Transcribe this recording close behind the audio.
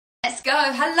Let's go.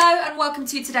 Hello and welcome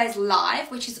to today's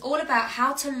live, which is all about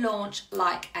how to launch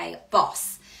like a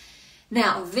boss.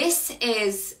 Now, this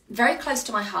is very close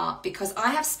to my heart because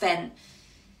I have spent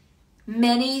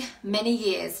many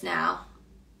years now,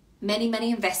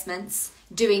 many investments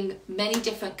doing many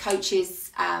different coaches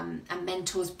and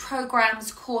mentors,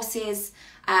 programs, courses,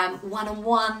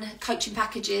 one-on-one coaching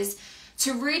packages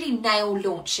to really nail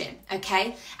launching,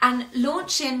 okay? And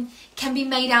launching can be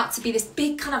made out to be this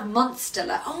big kind of monster,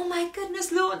 like, oh my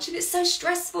goodness, launching, it's so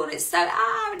stressful, and it's so,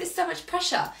 and it's so much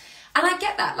pressure. And I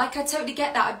get that, like I totally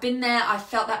get that. I've been there, I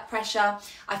felt that pressure.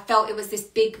 I felt it was this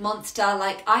big monster,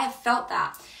 like I have felt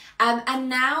that. And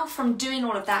now from doing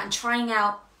all of that and trying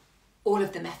out all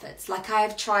of the methods, like I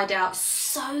have tried out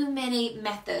so many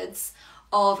methods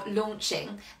of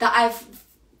launching that I've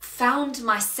found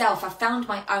myself, I've found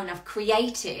my own, I've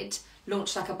created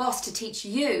Launch Like a Boss to teach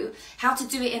you how to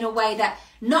do it in a way that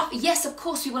yes, of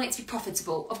course we want it to be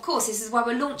profitable. Of course, this is why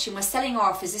we're launching, we're selling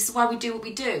our offers, this is why we do what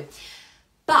we do.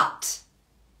 But,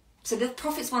 so the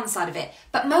profit's one side of it,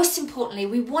 but most importantly,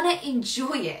 we want to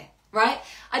enjoy it, right?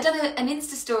 I done an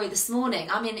Insta story this morning.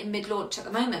 I'm in mid-launch at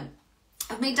the moment.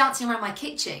 Of me dancing around my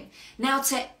kitchen. Now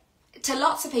to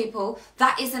lots of people,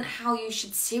 that isn't how you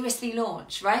should seriously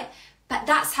launch, right? But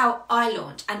that's how I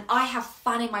launch, and I have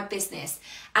fun in my business.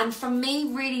 And for me,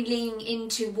 really leaning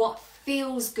into what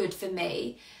feels good for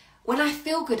me, when I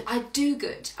feel good, I do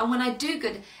good. And when I do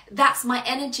good, that's my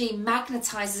energy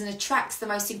magnetizes and attracts the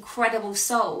most incredible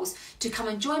souls to come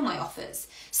and join my offers.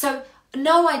 So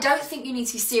no, I don't think you need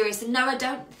to be serious. And no, I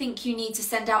don't think you need to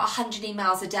send out 100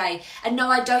 emails a day. And no,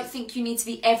 I don't think you need to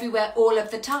be everywhere all of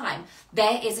the time.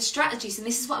 There is a strategy. So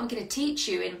this is what I'm going to teach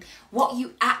you in what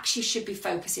you actually should be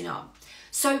focusing on.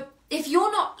 So if you're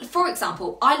not, for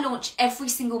example, I launch every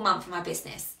single month in my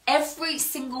business, every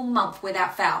single month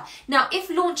without fail. Now, if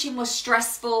launching was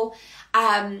stressful,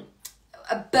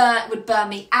 would burn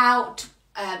me out,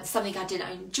 something I didn't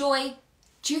enjoy,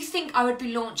 do you think I would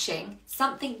be launching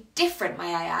something different,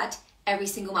 may I add, every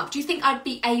single month? Do you think I'd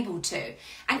be able to?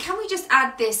 And can we just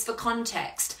add this for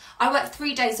context? I work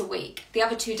 3 days a week. The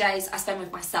other 2 days I spend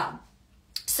with my son.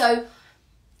 So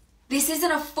this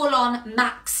isn't a full-on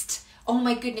maxed, oh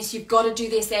my goodness, you've got to do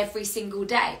this every single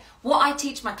day. What I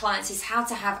teach my clients is how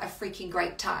to have a freaking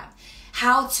great time.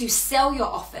 How to sell your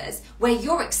offers where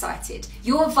you're excited.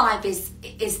 Your vibe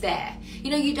is there. You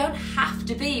know, you don't have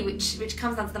to be, which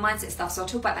comes down to the mindset stuff, so I'll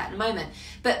talk about that in a moment.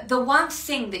 But the one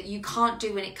thing that you can't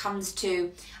do when it comes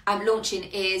to launching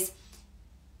is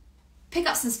pick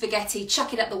up some spaghetti,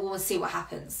 chuck it at the wall and see what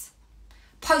happens.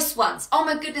 Post once, oh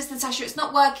my goodness, Natasha, it's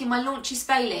not working, my launch is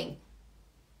failing.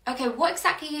 Okay,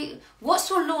 what's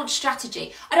your launch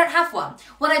strategy? I don't have one.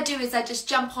 What I do is I just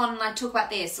jump on and I talk about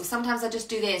this, or sometimes I just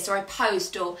do this, or I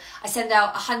post, or I send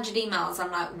out 100 emails.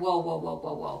 I'm like,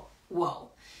 whoa.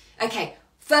 Okay,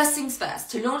 first things first,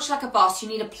 to launch like a boss, you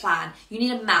need a plan, you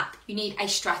need a map, you need a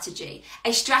strategy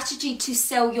to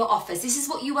sell your offers. This is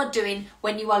what you are doing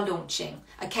when you are launching,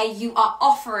 okay? You are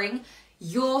offering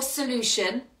your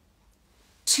solution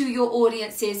to your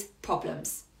audience's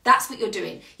problems. That's what you're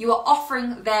doing. You are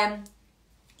offering them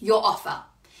your offer.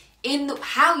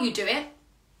 How you do it,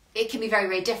 it can be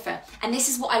very different. And this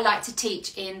is what I like to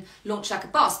teach in Launch Like a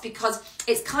Boss, because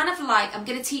it's kind of like, I'm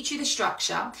going to teach you the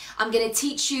structure. I'm going to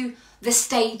teach you the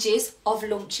stages of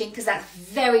launching, because that's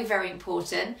very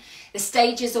important. The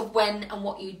stages of when and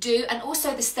what you do, and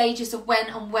also the stages of when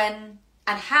and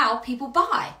how people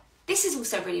buy. This is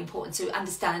also really important to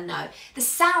understand and know. The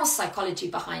sales psychology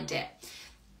behind it.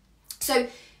 So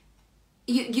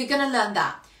you're going to learn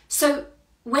that. So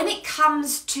when it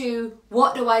comes to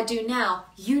what do I do now,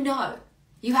 you know.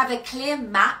 You have a clear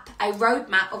map, a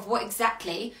roadmap of what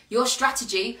exactly your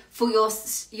strategy for your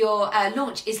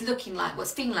launch is looking like,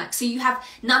 what's feeling like. So you have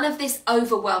none of this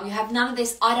overwhelm. You have none of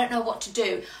this, I don't know what to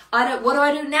do. What do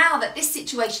I do now that this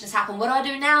situation has happened? What do I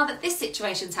do now that this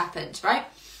situation's happened, right?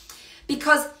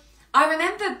 Because I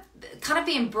remember kind of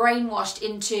being brainwashed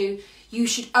into you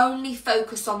should only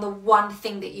focus on the one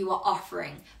thing that you are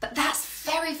offering. But that's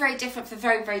very different for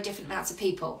very different amounts of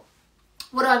people.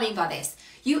 What do I mean by this?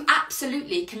 You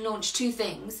absolutely can launch 2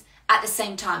 things at the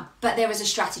same time, but there is a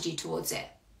strategy towards it.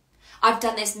 I've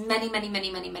done this many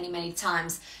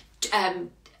times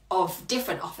of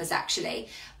different offers actually,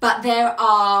 but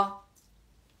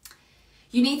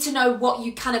you need to know what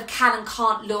you kind of can and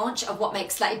can't launch, of what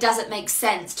makes, like, it doesn't make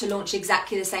sense to launch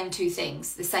exactly the same 2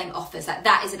 things, the same offers. Like,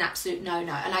 that is an absolute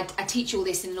no-no. And I teach all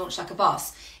this in Launch Like a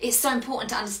Boss. It's so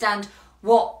important to understand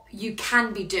what you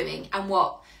can be doing and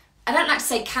what, I don't like to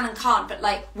say can and can't, but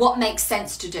like what makes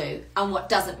sense to do and what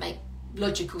doesn't make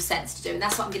logical sense to do. And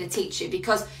that's what I'm going to teach you,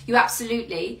 because you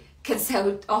absolutely can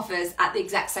sell offers at the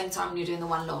exact same time when you're doing the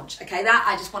one launch. Okay, that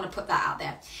I just want to put that out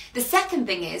there. The second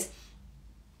thing is,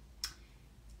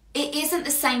 it isn't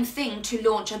the same thing to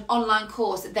launch an online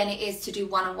course than it is to do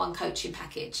one-on-one coaching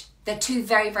package. They're two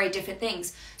very, very different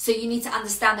things. So you need to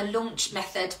understand the launch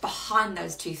method behind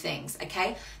those two things,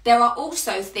 okay? There are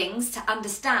also things to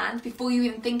understand before you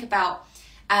even think about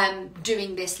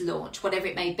doing this launch, whatever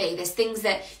it may be. There's things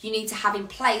that you need to have in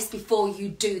place before you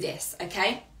do this,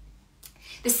 okay?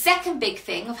 The second big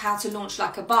thing of how to launch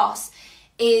like a boss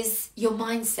is your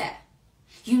mindset.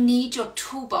 You need your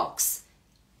toolbox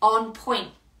on point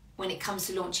when it comes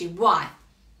to launching. Why?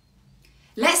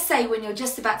 Let's say when you're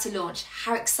just about to launch,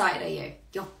 how excited are you?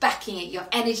 You're backing it, your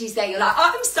energy's there. You're like,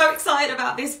 oh, I'm so excited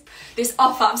about this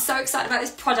offer. I'm so excited about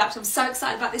this product. I'm so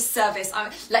excited about this service.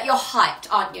 Like, you're hyped,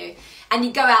 aren't you? And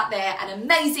you go out there and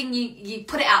amazing, you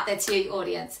put it out there to your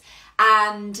audience.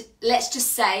 And let's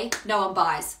just say no one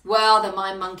buys. Well, the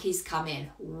mind monkeys come in.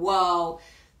 Whoa.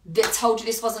 They told you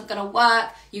this wasn't going to work.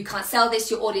 You can't sell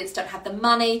this. Your audience don't have the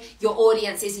money. Your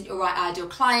audience isn't your right ideal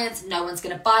clients. No one's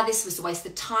going to buy this. It was a waste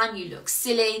of time. You look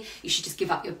silly. You should just give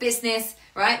up your business,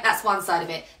 right? That's one side of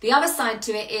it. The other side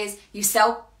to it is you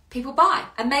sell, people buy.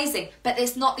 Amazing. But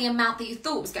it's not the amount that you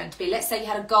thought it was going to be. Let's say you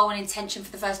had a goal and intention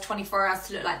for the first 24 hours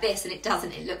to look like this, and it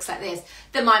doesn't. It looks like this.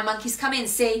 The mind monkeys come in.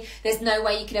 See, there's no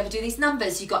way you could ever do these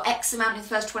numbers. You got X amount in the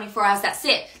first 24 hours. That's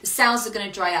it. The sales are going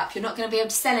to dry up. You're not going to be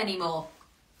able to sell anymore.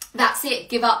 That's it.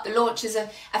 Give up. The launch is a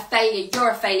failure.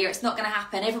 You're a failure. It's not going to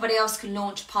happen. Everybody else can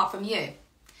launch apart from you.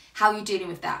 How are you dealing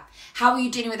with that? How are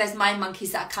you dealing with those mind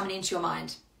monkeys that are coming into your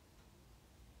mind?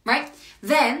 Right?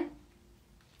 Then,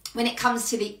 when it comes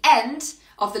to the end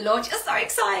of the launch, you're so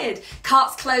excited.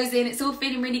 Cart's closing. It's all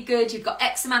feeling really good. You've got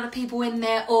X amount of people in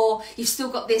there, or you've still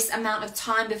got this amount of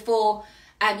time before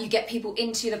you get people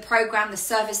into the program, the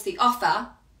service, the offer.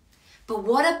 But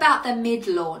what about the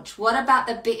mid-launch? What about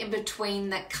the bit in between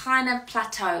that kind of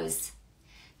plateaus?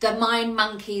 The mind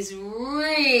monkeys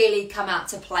really come out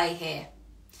to play here.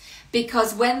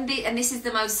 Because and this is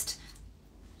the most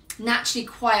naturally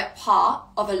quiet part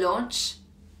of a launch,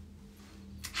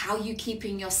 how are you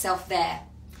keeping yourself there?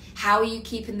 How are you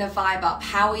keeping the vibe up?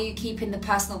 How are you keeping the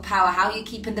personal power? How are you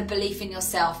keeping the belief in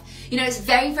yourself? You know, it's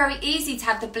very, very easy to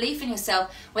have the belief in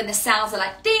yourself when the sounds are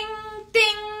like ding,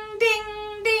 ding, ding,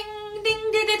 ding.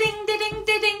 Ding, ding, ding, ding, ding,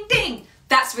 ding, ding, ding.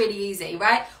 That's really easy,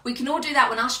 right? We can all do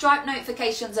that when our Stripe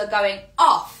notifications are going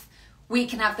off. We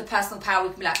can have the personal power. We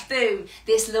can be like, boom,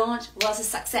 this launch was a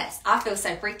success. I feel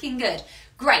so freaking good.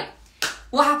 Great.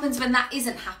 What happens when that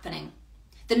isn't happening?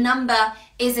 The number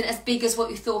isn't as big as what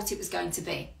you thought it was going to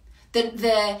be.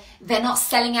 They're not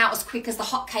selling out as quick as the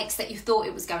hotcakes that you thought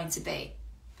it was going to be.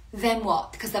 Then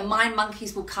what? Because the mind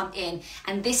monkeys will come in.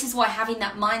 And this is why having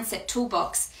that mindset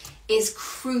toolbox is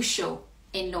crucial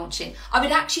in launching. I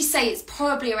would actually say it's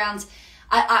probably around,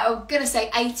 I'm going to say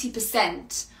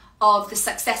 80% of the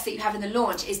success that you have in the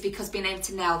launch is because being able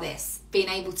to nail this, being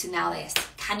able to nail this.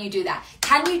 Can you do that?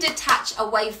 Can you detach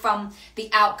away from the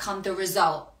outcome, the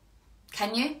result?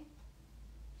 Can you?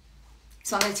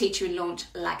 So I'm going to teach you in launch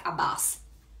like a boss.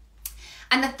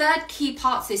 And the third key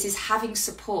part to this is having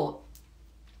support.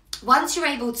 Once you're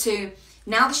able to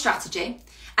nail the strategy,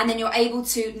 and then you're able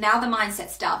to nail the mindset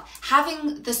stuff,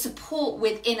 having the support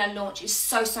within a launch is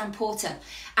so, so important.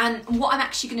 And what I'm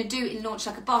actually going to do in Launch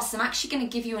Like a Boss is I'm actually going to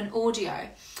give you an audio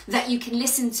that you can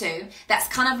listen to that's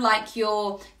kind of like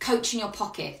your coach in your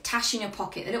pocket, Tash in your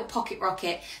pocket, the little pocket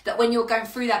rocket, that when you're going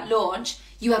through that launch,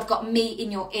 you have got me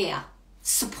in your ear,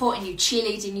 supporting you,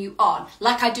 cheerleading you on,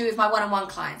 like I do with my one-on-one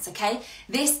clients, okay?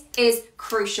 This is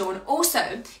crucial, and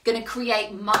also going to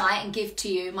create and give to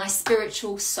you my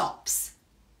spiritual SOPs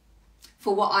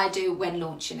for what I do when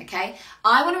launching, okay?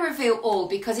 I want to reveal all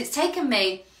because it's taken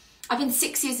me, I've been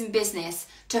 6 years in business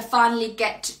to finally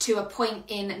get to a point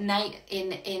in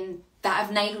that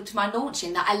I've nailed my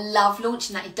launching, that I love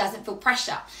launching, that it doesn't feel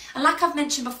pressure. And like I've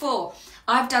mentioned before,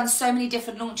 I've done so many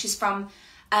different launches, from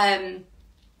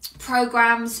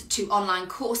programs to online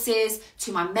courses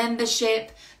to my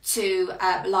membership to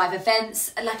live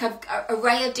events, like an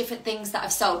array of different things that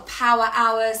I've sold, power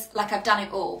hours, like I've done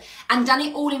it all, and done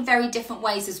it all in very different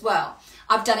ways as well.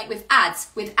 I've done it with ads,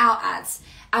 without ads,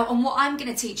 and what I'm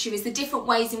going to teach you is the different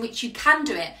ways in which you can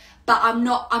do it, but I'm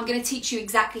going to teach you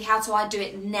exactly how I do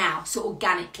it now, so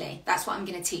organically. That's what I'm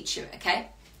going to teach you, okay?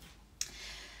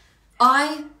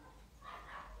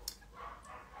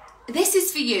 This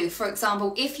is for you, for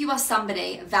example, if you are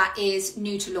somebody that is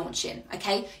new to launching,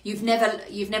 okay? You've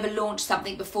never launched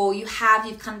something before, you've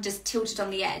kind of just tilted on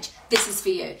the edge. This is for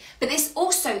you. But this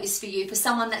also is for you, for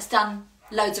someone that's done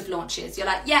loads of launches. You're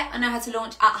like, yeah, I know how to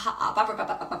launch,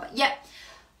 yep.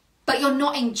 but you're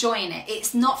not enjoying it.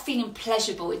 It's not feeling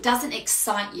pleasurable. It doesn't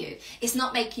excite you. It's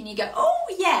not making you go,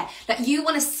 oh yeah. Like, you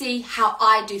want to see how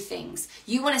I do things.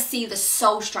 You want to see the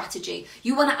soul strategy.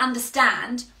 You want to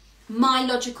understand my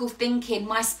logical thinking,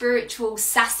 my spiritual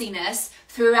sassiness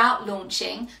throughout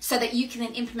launching, so that you can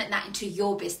then implement that into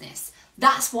your business.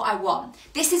 That's what I want.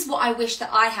 This is what I wish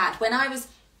that I had when I was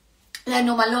learning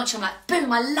on my launch. I'm like,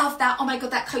 boom, I love that. Oh my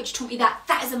God, that coach taught me that.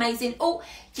 That is amazing. Oh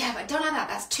yeah, but I don't like that.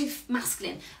 That's too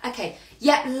masculine. Okay,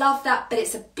 yeah, love that, but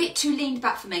it's a bit too leaned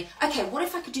back for me. Okay, what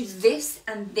if I could do this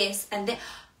and this and this?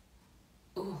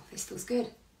 Oh, this feels good.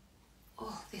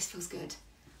 Oh, this feels good.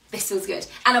 This feels good.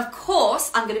 And of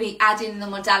course, I'm going to be adding the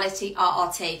modality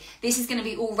RRT. This is going to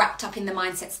be all wrapped up in the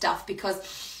mindset stuff,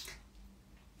 because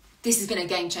this has been a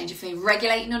game changer for me.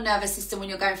 Regulating your nervous system when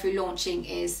you're going through launching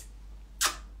is,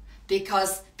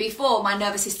 because before, my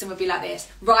nervous system would be like this,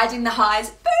 riding the highs,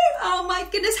 boom, oh my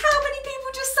goodness, how many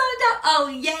people just signed up? Oh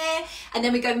yeah. And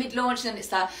then we go mid-launch and then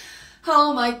it's like,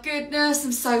 oh my goodness,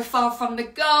 I'm so far from the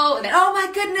goal. And then, oh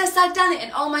my goodness, I've done it.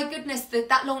 And oh my goodness,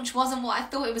 that launch wasn't what I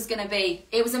thought it was going to be.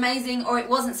 It was amazing, or it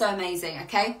wasn't so amazing,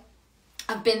 okay?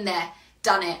 I've been there,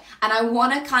 done it. And I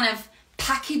want to kind of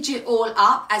package it all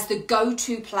up as the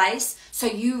go-to place, so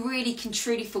you really can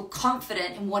truly feel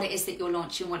confident in what it is that you're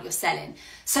launching, what you're selling.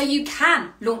 So you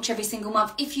can launch every single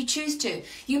month if you choose to.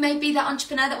 You may be that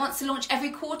entrepreneur that wants to launch every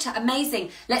quarter.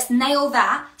 Amazing. Let's nail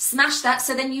that, smash that,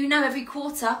 so then you know every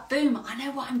quarter, boom, I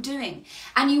know what I'm doing.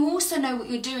 And you also know what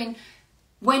you're doing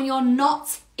when you're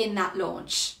not in that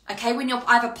launch, okay? When you're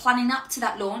either planning up to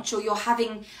that launch, or you're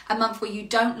having a month where you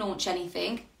don't launch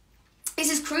anything.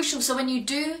 This is crucial. So when you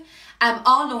do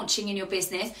are launching in your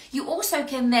business, you also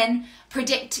can then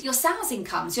predict your sales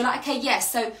incomes. You're like, okay,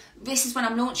 yes, so this is when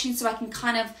I'm launching, so I can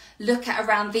kind of look at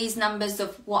around these numbers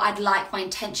of what I'd like my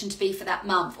intention to be for that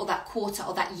month or that quarter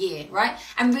or that year, right?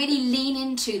 And really lean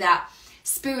into that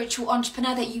spiritual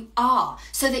entrepreneur that you are,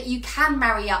 so that you can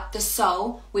marry up the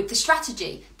soul with the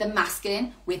strategy, the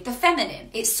masculine with the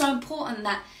feminine. It's so important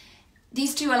that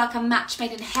these two are like a match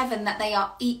made in heaven, that they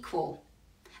are equal,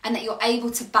 and that you're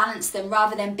able to balance them,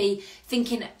 rather than be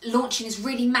thinking launching is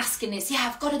really masculine. It's, yeah,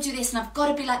 I've got to do this and I've got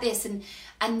to be like this. And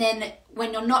then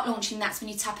when you're not launching, that's when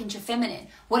you tap into your feminine.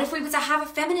 What if we were to have a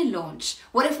feminine launch?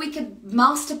 What if we could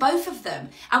master both of them?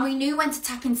 And we knew when to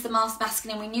tap into the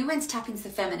masculine, we knew when to tap into the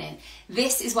feminine.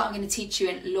 This is what I'm going to teach you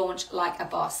in Launch Like a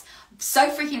Boss. I'm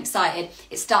so freaking excited.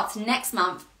 It starts next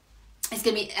month. It's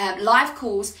going to be live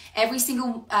calls every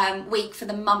single week for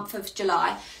the month of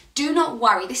July. Do not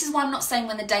worry. This is why I'm not saying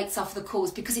when the dates are for the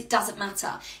calls, because it doesn't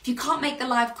matter. If you can't make the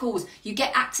live calls, you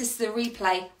get access to the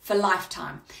replay for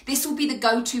lifetime. This will be the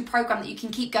go-to program that you can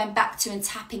keep going back to and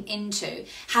tapping into,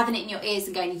 having it in your ears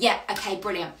and going, yeah, okay,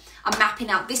 brilliant. I'm mapping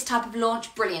out this type of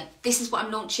launch, brilliant. This is what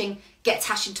I'm launching, get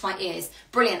Tash into my ears.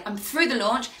 Brilliant, I'm through the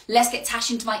launch, let's get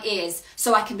Tash into my ears,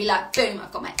 so I can be like, boom,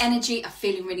 I've got my energy, I'm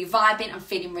feeling really vibrant, I'm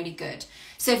feeling really good.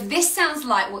 So if this sounds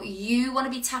like what you want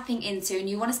to be tapping into, and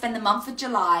you want to spend the month of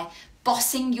July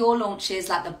bossing your launches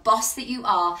like the boss that you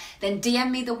are, then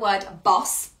DM me the word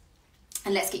boss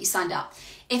and let's get you signed up.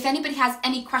 If anybody has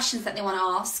any questions that they want to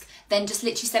ask, then just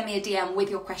literally send me a DM with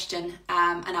your question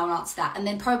and I'll answer that. And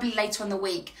then probably later on the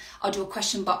week, I'll do a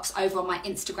question box over on my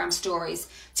Instagram stories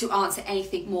to answer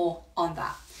anything more on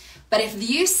that. But if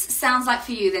this sounds like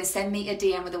for you, then send me a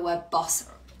DM with the word boss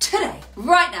today,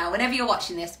 right now, whenever you're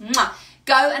watching this. Mwah.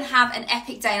 Go and have an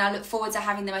epic day, and I look forward to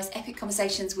having the most epic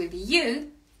conversations with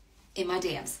you in my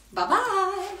DMs.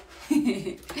 Bye-bye.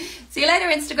 See you later,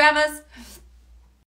 Instagrammers.